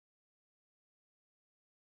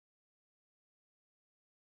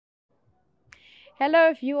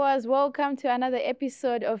Hello, viewers. Welcome to another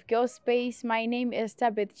episode of Girl Space. My name is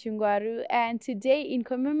Tabeth Chingwaru, and today, in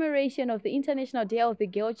commemoration of the International Day of the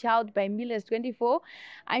Girl Child by Millers 24,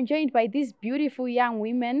 I'm joined by these beautiful young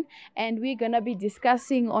women, and we're gonna be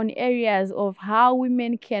discussing on areas of how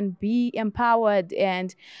women can be empowered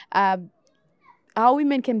and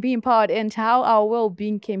how our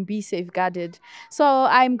well-being can be safeguarded. So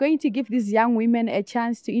I'm going to give these young women a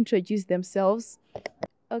chance to introduce themselves.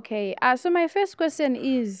 Okay, so my first question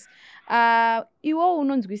is, iwo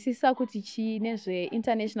unonzwisisa kuti chi nezve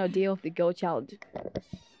International Day of the Girl Child?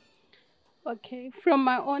 Okay, from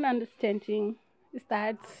my own understanding, is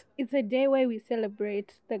that it's a day where we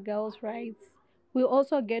celebrate the girls' rights. We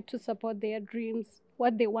also get to support their dreams,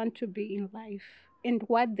 what they want to be in life, and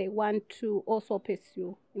what they want to also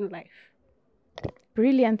pursue in life.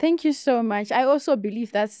 Brilliant. Thank you so much. I also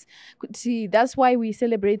believe that's why we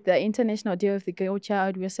celebrate the International Day of the Girl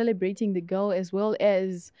Child. We're celebrating the girl as well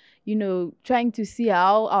as, trying to see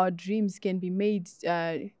how our dreams can be made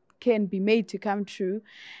to come true.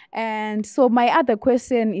 And so my other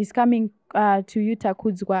question is coming to you,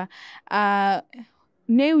 Takudzwa.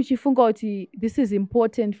 Ne uchifunga uti this is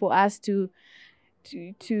important for us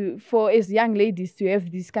for as young ladies to have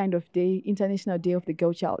this kind of day, International Day of the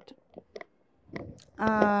Girl Child.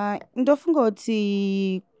 Ndofunga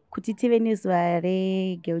kuti tive nezuva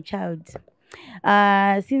regirl child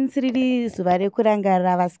since riri zuva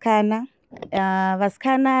rekurangarira vasikana.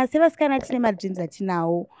 Sevasikana tine madreams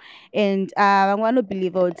atinawo and vamwe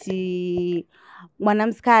vanobhiliva kuti mwana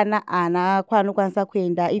musikana haana kwaanokwanisa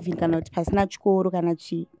kuenda even kana kuti pasina chikoro kana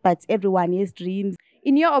chii, but everyone has dreams.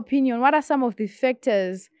 In your opinion, what are some of the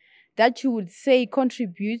factors that you would say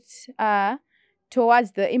contribute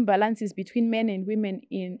towards the imbalances between men and women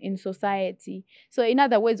in society? So in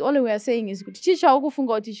other words, all we are saying is kuti chichawo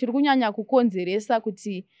kufunga kuti chiri kunyanya kukonzeresa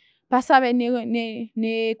kuti pasave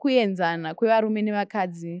nekuenzana kwevarume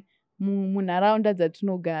nevakadzi munharaunda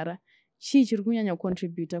dzatinogara. Chii chiri kunyanya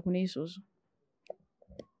kucontributa kune izvozvo?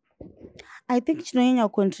 I think chinonyanya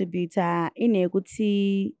kucontributa inyaya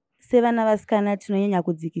yekuti sevana vasikana tinonyanya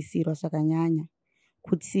kudzikisirwa zvakanyanya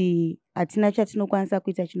kuti hatina chatinokwanisa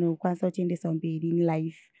kuita chinokwanisa kutiendesa mberi in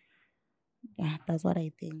life. Yeah, that's what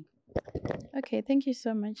I think. Okay, thank you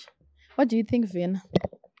so much. What do you think, Vena?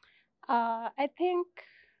 I think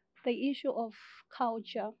the issue of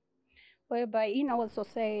culture, whereby in our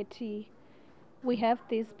society we have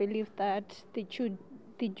this belief that the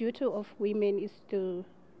duty of women is to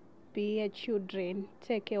bear children,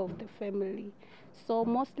 take care of the family. So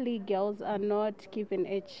mostly girls are not given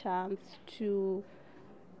a chance to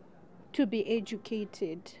be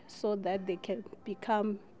educated so that they can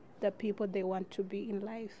become the people they want to be in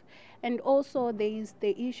life. And also there is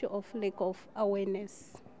the issue of lack of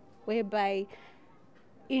awareness, whereby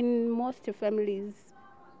in most families,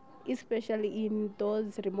 especially in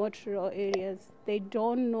those remote rural areas, they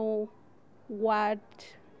don't know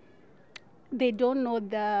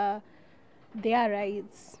their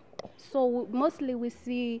rights. So mostly we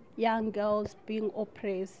see young girls being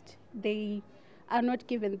oppressed. They are not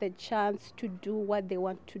given the chance to do what they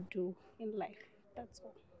want to do in life. That's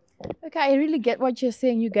all. Okay, I really get what you're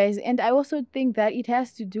saying, you guys, and I also think that it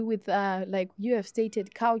has to do with, like you have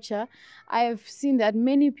stated, culture. I have seen that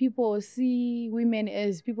many people see women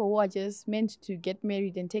as people who are just meant to get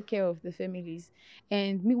married and take care of the families,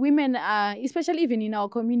 and women are, especially even in our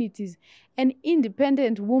communities, an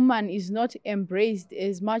independent woman is not embraced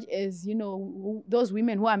as much as those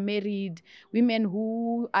women who are married, women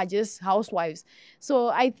who are just housewives. So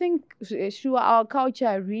I think sure our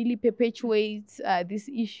culture really perpetuates this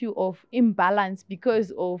issue of imbalance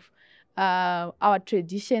because of our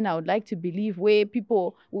tradition. I would like to believe where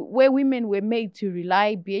women were made to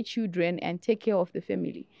rely, bear children, and take care of the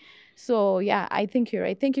family. So yeah, I think you're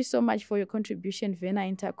right. Thank you so much for your contribution, Vena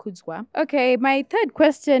and Takudzwa. Okay, my third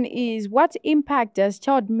question is, what impact does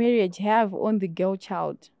child marriage have on the girl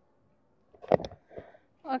child?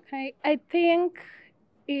 Okay, I think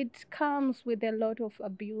it comes with a lot of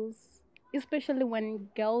abuse, especially when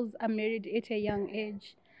girls are married at a young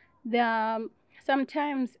age.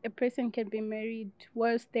 Sometimes a person can be married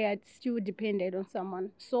whilst they are still dependent on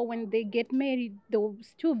someone. So when they get married, they'll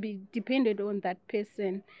still be dependent on that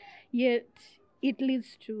person. Yet it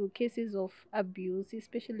leads to cases of abuse,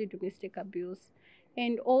 especially domestic abuse.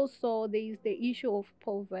 And also there is the issue of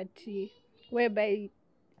poverty, whereby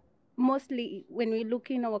mostly when we look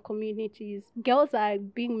in our communities, girls are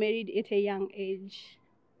being married at a young age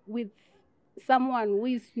with someone who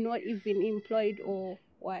is not even employed or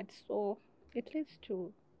what. So it leads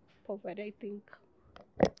to poverty, I think.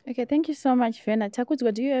 Okay, thank you so much, Vena.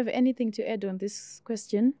 Takudzwa, do you have anything to add on this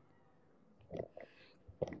question?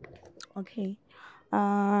 Okay.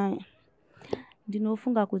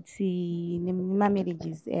 Ndinofunga kuti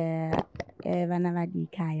nemamarriages vana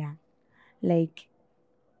vadiki aya like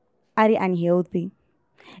ari unhealthy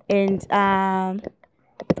and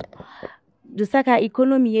ndosaka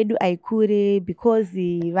ikonomi yedu haikure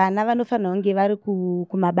because vana vanofanira kunge vari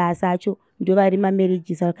kumabasa acho ndo vari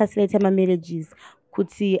mamarriages vakasilaita mamarriages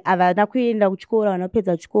kuti havana kuenda kuchikoro havana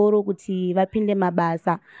kupedza chikoro kuti vapinde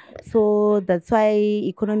mabasa, so that's why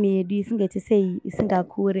ikonomi yedu isingaite sei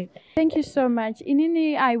isingakure. Thank you so much.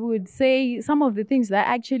 Inini, I would say some of the things that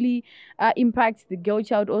actually impact the girl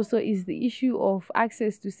child also is the issue of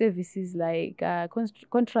access to services like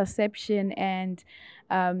contraception and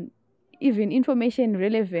even information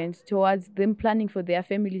relevant towards them planning for their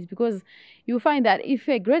families, because you find that if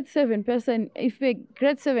a grade 7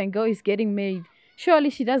 girl is getting married,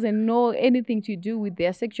 surely she doesn't know anything to do with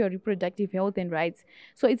their sexual reproductive health and rights.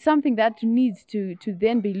 So it's something that needs to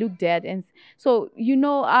then be looked at. And so,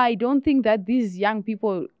 I don't think that these young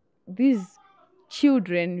people, these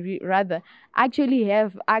children rather, actually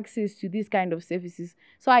have access to these kind of services.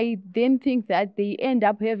 So I then think that they end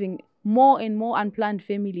up having more and more unplanned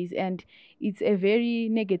families, and it's a very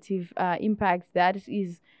negative impact that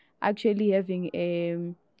is actually having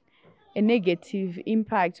a negative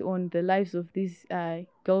impact on the lives of these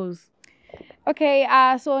girls. Okay,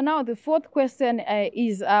 so now the fourth question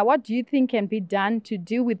is what do you think can be done to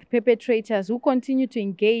deal with perpetrators who continue to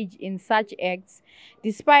engage in such acts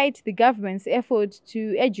despite the government's effort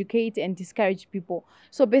to educate and discourage people?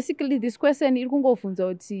 So basically this question iri kungofunza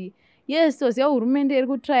kuti yes, toziva hurumende iri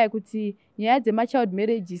kutraya kuti nyaya dzemachild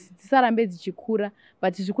marriages dzisarambe dzichikura,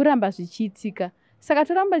 but zvikuramba zvichiitika. Saka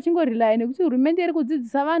toramba tichingorely nekuti hurumende iri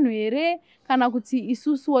kudzidzisa vanhu here kana kuti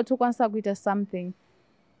isusuwo tokwanisa kuita something.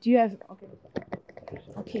 Do you have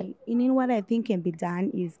Okay, what I think can be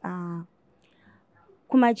done is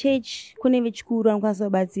kumachurch kune vechikuru vanokwanisa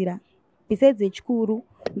kubatsira. Besides vechikuru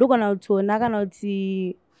ndogona kutona kana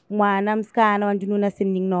kuti mwana musikana wandinoona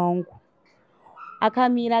semunin'ina wangu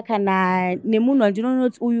akamira kana nemunhu wandinoona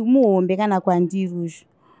kuti uyu muhombe kana kwandiri uzvo,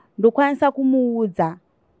 ndokwanisa kumuudza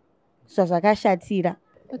zvazvakashatira.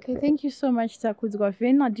 Okay, thank you so much, Takudzwa.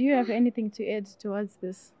 Vena, do you have anything to add towards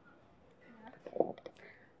this?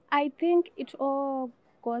 I think it all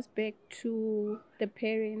goes back to the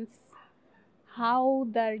parents, how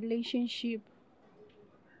the relationship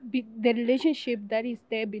that is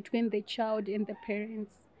there between the child and the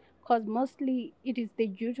parents, because mostly it is the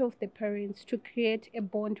duty of the parents to create a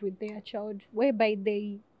bond with their child whereby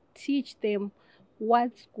they teach them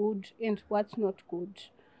what's good and what's not good.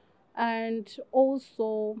 And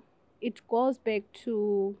also it goes back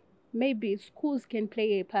to maybe schools can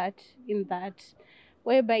play a part in that,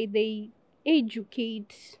 whereby they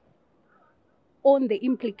educate on the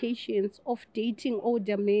implications of dating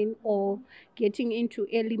older men or getting into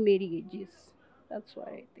early marriages. That's what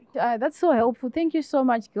I think. That's so helpful. Thank you so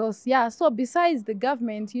much, girls. Yeah, so besides the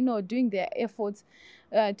government, doing their efforts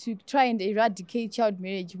to try and eradicate child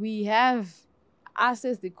marriage, we have us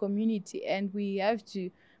as the community, and we have to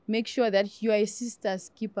make sure that you are a sister's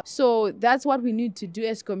keeper. So that's what we need to do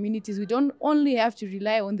as communities. We don't only have to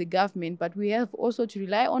rely on the government, but we have also to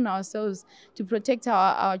rely on ourselves to protect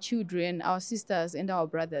our children, our sisters, and our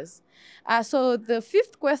brothers. So the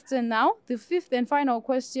fifth question now, the fifth and final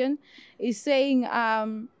question is saying,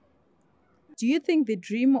 do you think the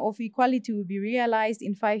dream of equality will be realized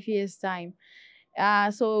in 5 years' time?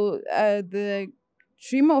 The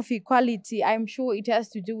dream of equality, I'm sure it has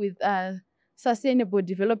to do with Sustainable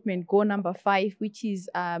Development Goal number 5, which is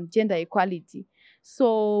gender equality.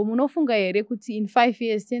 So munofunga here kuti in 5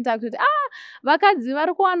 years tenta kuti vakadzi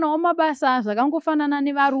vari kuwanawo mabasa zvakangofanana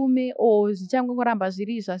nevarume or zvichangoramba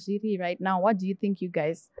zviri zvazviri right now? What do you think, you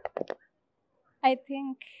guys? I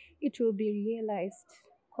think it will be realized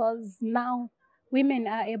because now women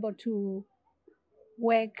are able to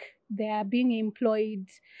work. They are being employed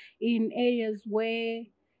in areas where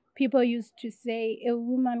people used to say a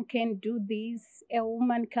woman can't do this, a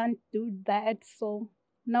woman can't do that. So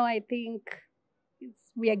now I think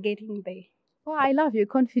we are getting there. Oh, I love your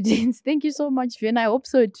confidence. Thank you so much, Vien. I hope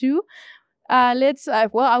so too. I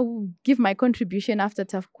will give my contribution after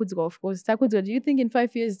Takudzwa, of course. Takudzwa, do you think in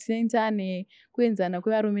 5 years kuenzana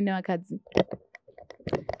kwevarume nevakadzi?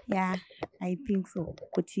 Yeah, I think so.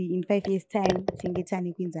 Kuti in 5 years time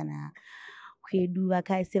tingetane kuenzana kwedu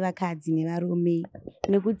sevakadzi nevarume,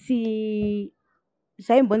 nekuti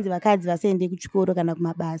zvaimbonzi vakadzi vasaende kuchikoro kana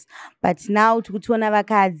kumabasa, but now tikutiona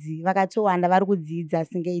vakadzi vakatowanda vari kudzidza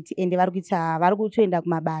singaiti ende vari kutoenda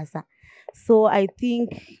kumabasa. So I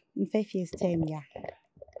think in 5 years time, yeah.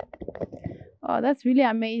 Oh, that's really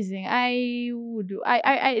amazing. I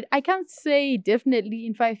can't say definitely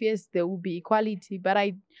in 5 years there will be equality, but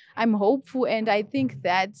I'm hopeful, and I think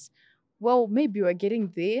that, well, maybe we're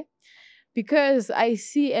getting there, because I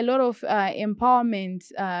see a lot of empowerment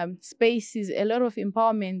spaces, a lot of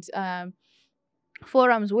empowerment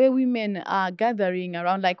forums where women are gathering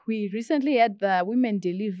around. Like, we recently had the Women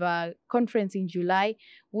Deliver conference in July,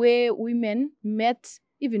 where women met,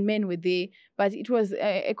 even men were there, but it was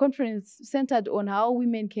a conference centered on how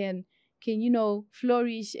women can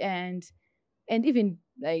flourish and even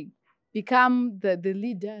like become the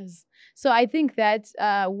leaders. So I think that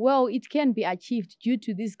well, it can be achieved due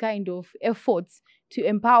to this kind of efforts to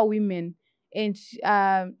empower women. And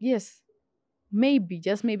yes, maybe,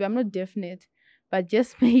 just maybe, I'm not definite, but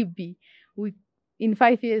just maybe, we in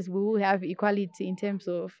 5 years we will have equality in terms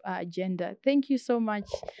of gender. Thank you so much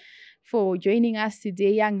for joining us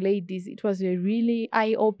today, young ladies. It was a really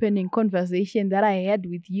eye-opening conversation that I had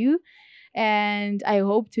with you, and I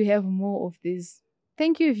hope to have more of this.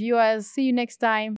 Thank you, viewers. See you next time.